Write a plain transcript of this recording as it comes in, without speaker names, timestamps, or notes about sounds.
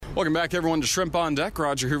Welcome back, everyone, to Shrimp on Deck.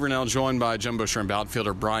 Roger Hoover now joined by Jumbo Shrimp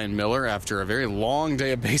outfielder Brian Miller after a very long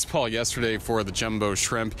day of baseball yesterday for the Jumbo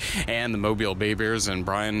Shrimp and the Mobile Bay Bears. And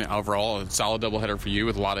Brian, overall, a solid doubleheader for you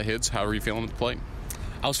with a lot of hits. How are you feeling at the plate?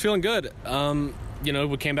 I was feeling good.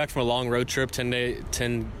 We came back from a long road trip,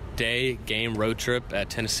 10-day game road trip at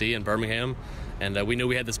Tennessee and Birmingham. And we knew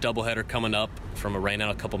we had this doubleheader coming up from a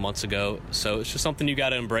rainout a couple months ago. So it's just something you got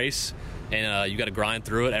to embrace, and you got to grind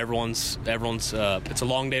through it. Everyone's. It's a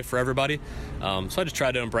long day for everybody. So I just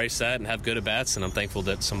tried to embrace that and have good at-bats, and I'm thankful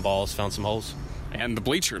that some balls found some holes. And the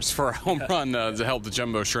bleachers for a home run to help the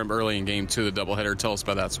Jumbo Shrimp early in Game 2 of the doubleheader. Tell us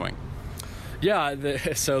about that swing. Yeah,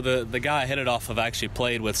 the guy I hit it off of actually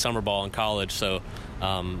played with summer ball in college, so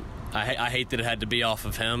I hate that it had to be off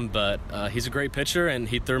of him, but he's a great pitcher, and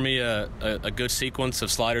he threw me a good sequence of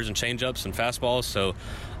sliders and changeups and fastballs, so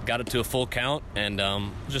got it to a full count, and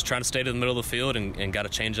just trying to stay to the middle of the field and got a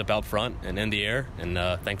changeup out front and in the air, and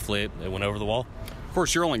thankfully it went over the wall. Of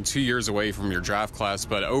course, you're only 2 years away from your draft class,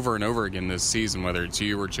 but over and over again this season, whether it's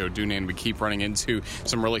you or Joe Dunan, we keep running into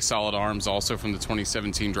some really solid arms also from the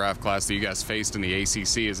 2017 draft class that you guys faced in the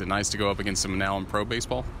ACC. Is it nice to go up against them now in pro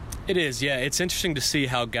baseball? It is, yeah. It's interesting to see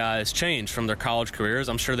how guys change from their college careers.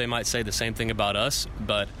 I'm sure they might say the same thing about us,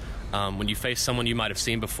 but when you face someone you might have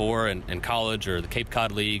seen before in college or the Cape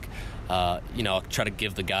Cod League, I'll try to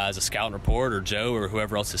give the guys a scouting report, or Joe or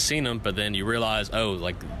whoever else has seen them, but then you realize,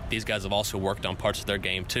 these guys have also worked on parts of their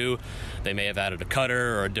game too. They may have added a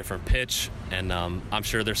cutter or a different pitch, and I'm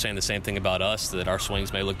sure they're saying the same thing about us, that our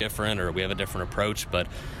swings may look different or we have a different approach, but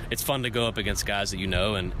it's fun to go up against guys that you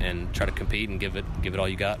know and try to compete and give it all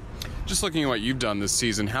you got. Just looking at what you've done this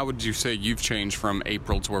season, how would you say you've changed from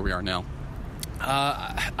April to where we are now?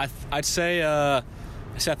 I'd say I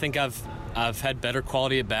think I've had better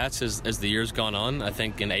quality at bats as the year's gone on. I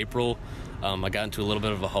think in April I got into a little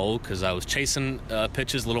bit of a hole because I was chasing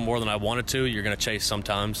pitches a little more than I wanted to. You're going to chase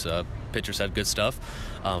sometimes. Pitchers have good stuff,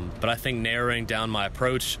 but I think narrowing down my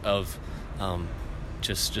approach of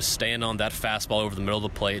just staying on that fastball over the middle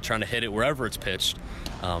of the plate, trying to hit it wherever it's pitched,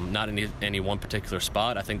 not in any one particular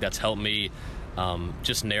spot. I think that's helped me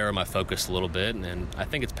just narrow my focus a little bit, and I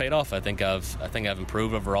think it's paid off. I think I've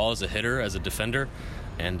improved overall as a hitter, as a defender,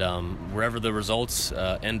 and wherever the results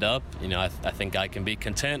end up, I think I can be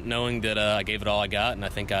content knowing that I gave it all I got, and I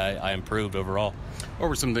think I improved overall. What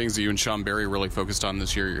were some things that you and Sean Berry really focused on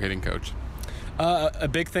this year, your hitting coach? A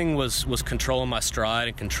big thing was controlling my stride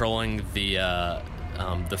and controlling the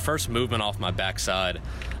first movement off my backside.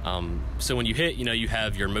 So when you hit, you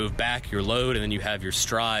have your move back, your load, and then you have your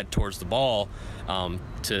stride towards the ball.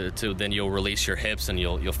 To then you'll release your hips and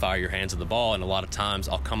you'll fire your hands at the ball. And a lot of times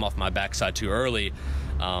I'll come off my backside too early,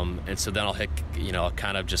 and so then I'll hit. I'll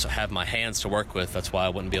kind of just have my hands to work with. That's why I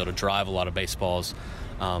wouldn't be able to drive a lot of baseballs.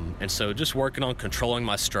 And so just working on controlling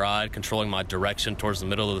my stride, controlling my direction towards the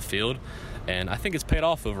middle of the field, and I think it's paid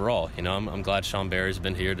off overall. I'm glad Sean Berry's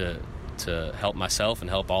been here to help myself and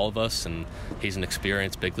help all of us, and he's an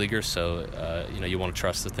experienced big leaguer, so you want to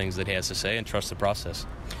trust the things that he has to say and trust the process.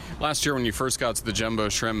 Last year when you first got to the Jumbo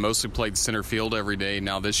Shrimp, mostly played center field every day.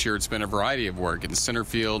 Now this year it's been a variety of work in center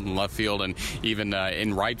field and left field, and even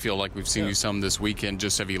in right field, like we've seen you some this weekend.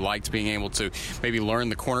 Just have you liked being able to maybe learn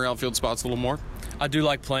the corner outfield spots a little more? I do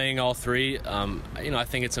like playing all three. I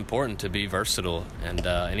think it's important to be versatile, and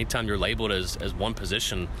anytime you're labeled as one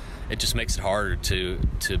position, it just makes it harder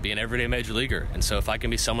to be an everyday major leaguer. And so if I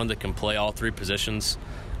can be someone that can play all three positions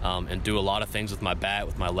and do a lot of things with my bat,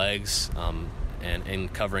 with my legs,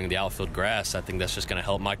 and covering the outfield grass, I think that's just going to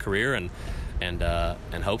help my career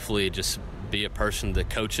and hopefully just be a person that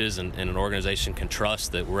coaches and an organization can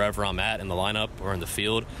trust that wherever I'm at in the lineup or in the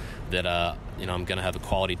field, that I'm going to have a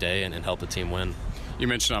quality day and help the team win. You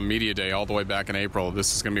mentioned on Media Day all the way back in April,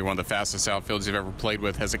 this is going to be one of the fastest outfields you've ever played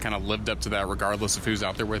with. Has it kind of lived up to that regardless of who's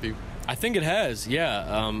out there with you? I think it has,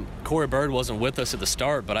 yeah. Corey Bird wasn't with us at the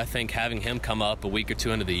start, but I think having him come up a week or two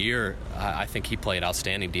into the year, I think he played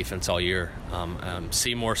outstanding defense all year.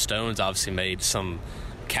 Seymour Stones obviously made some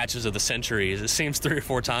catches of the century. It seems 3 or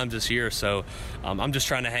 4 times this year, so I'm just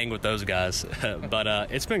trying to hang with those guys. But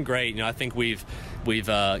it's been great. I think we've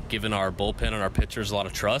given our bullpen and our pitchers a lot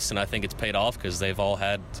of trust, and I think it's paid off because they've all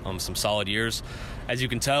had some solid years. As you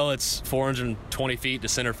can tell, it's 420 feet to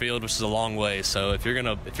center field, which is a long way. So if you're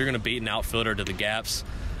gonna beat an outfielder to the gaps,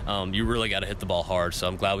 you really got to hit the ball hard. So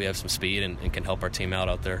I'm glad we have some speed and can help our team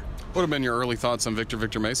out there. What have been your early thoughts on Victor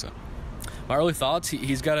Mesa? My early thoughts: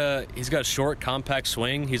 he's got a short, compact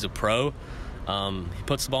swing. He's a pro. He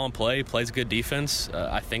puts the ball in play, plays good defense.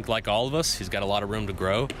 I think, like all of us, he's got a lot of room to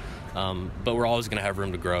grow. But we're always going to have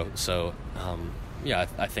room to grow. So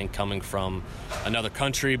I think coming from another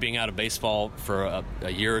country, being out of baseball for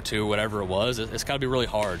a year or two, whatever it was, it's got to be really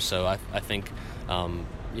hard. So I think, I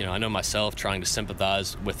know myself trying to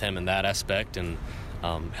sympathize with him in that aspect and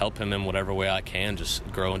help him in whatever way I can, just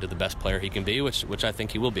grow into the best player he can be, which I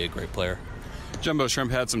think he will be a great player. Jumbo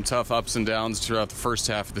Shrimp had some tough ups and downs throughout the first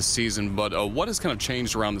half of the season, but what has kind of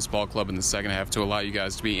changed around this ball club in the second half to allow you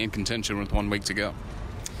guys to be in contention with 1 week to go?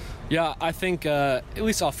 Yeah, I think, at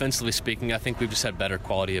least offensively speaking, I think we've just had better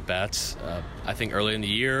quality at bats. I think early in the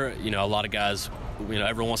year, a lot of guys,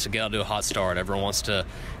 everyone wants to get out to a hot start. Everyone wants to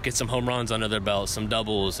get some home runs under their belt, some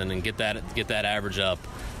doubles, and then get that average up.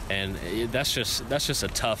 And that's just a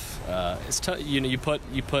tough. It's tough. You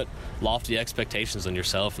put lofty expectations on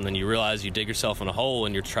yourself, and then you realize you dig yourself in a hole,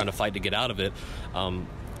 and you're trying to fight to get out of it.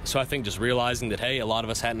 So I think just realizing that, hey, a lot of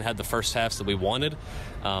us hadn't had the first halves that we wanted.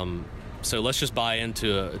 So let's just buy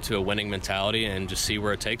into a winning mentality and just see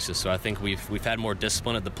where it takes us. So I think we've had more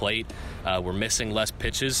discipline at the plate. We're missing less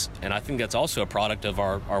pitches, and I think that's also a product of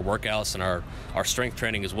our workouts and our strength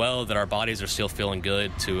training as well. That our bodies are still feeling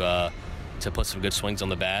good to put some good swings on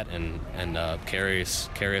the bat and carry us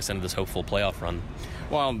into this hopeful playoff run.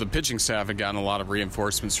 Well, the pitching staff had gotten a lot of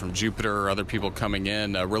reinforcements from Jupiter, other people coming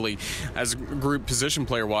in. Really, as a group position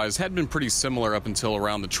player-wise, had been pretty similar up until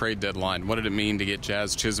around the trade deadline. What did it mean to get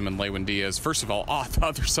Jazz Chisholm and Lewin Diaz, first of all, off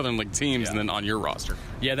other Southern League teams and then on your roster?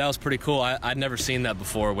 Yeah, that was pretty cool. I'd never seen that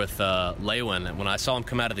before with Lewin. When I saw him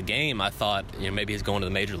come out of the game, I thought maybe he's going to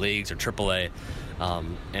the major leagues or AAA.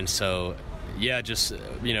 And so... yeah, just,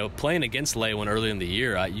 playing against Lewin early in the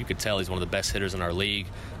year, you could tell he's one of the best hitters in our league.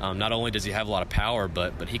 Not only does he have a lot of power,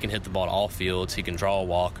 but he can hit the ball to all fields. He can draw a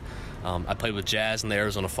walk. I played with Jazz in the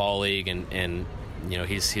Arizona Fall League, and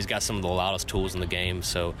he's got some of the loudest tools in the game.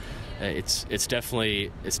 So it's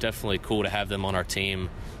definitely cool to have them on our team.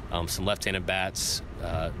 Some left-handed bats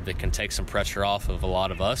that can take some pressure off of a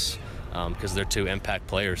lot of us. Because they're two impact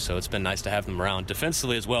players, so it's been nice to have them around.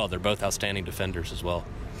 Defensively as well, they're both outstanding defenders as well.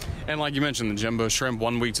 And like you mentioned, the Jumbo Shrimp,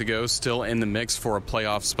 1 week to go, still in the mix for a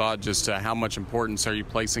playoff spot. Just how much importance are you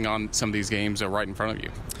placing on some of these games right in front of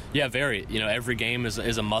you? Yeah, very. Every game is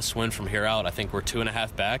a must-win from here out. I think we're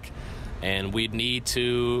 2.5 back, and we'd need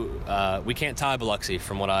to. We can't tie Biloxi,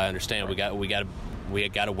 from what I understand. We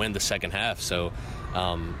got to win the second half. So.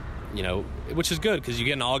 Which is good because you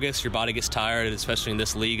get in August, your body gets tired, especially in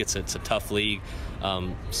this league. It's a tough league.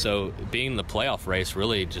 So being in the playoff race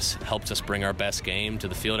really just helps us bring our best game to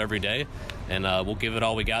the field every day. And we'll give it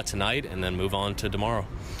all we got tonight and then move on to tomorrow.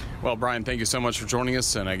 Well, Brian, thank you so much for joining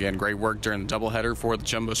us. And again, great work during the doubleheader for the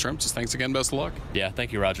Jumbo Shrimp. Just thanks again. Best of luck. Yeah,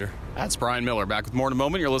 thank you, Roger. That's Brian Miller. Back with more in a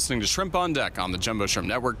moment. You're listening to Shrimp on Deck on the Jumbo Shrimp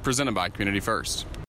Network, presented by Community First.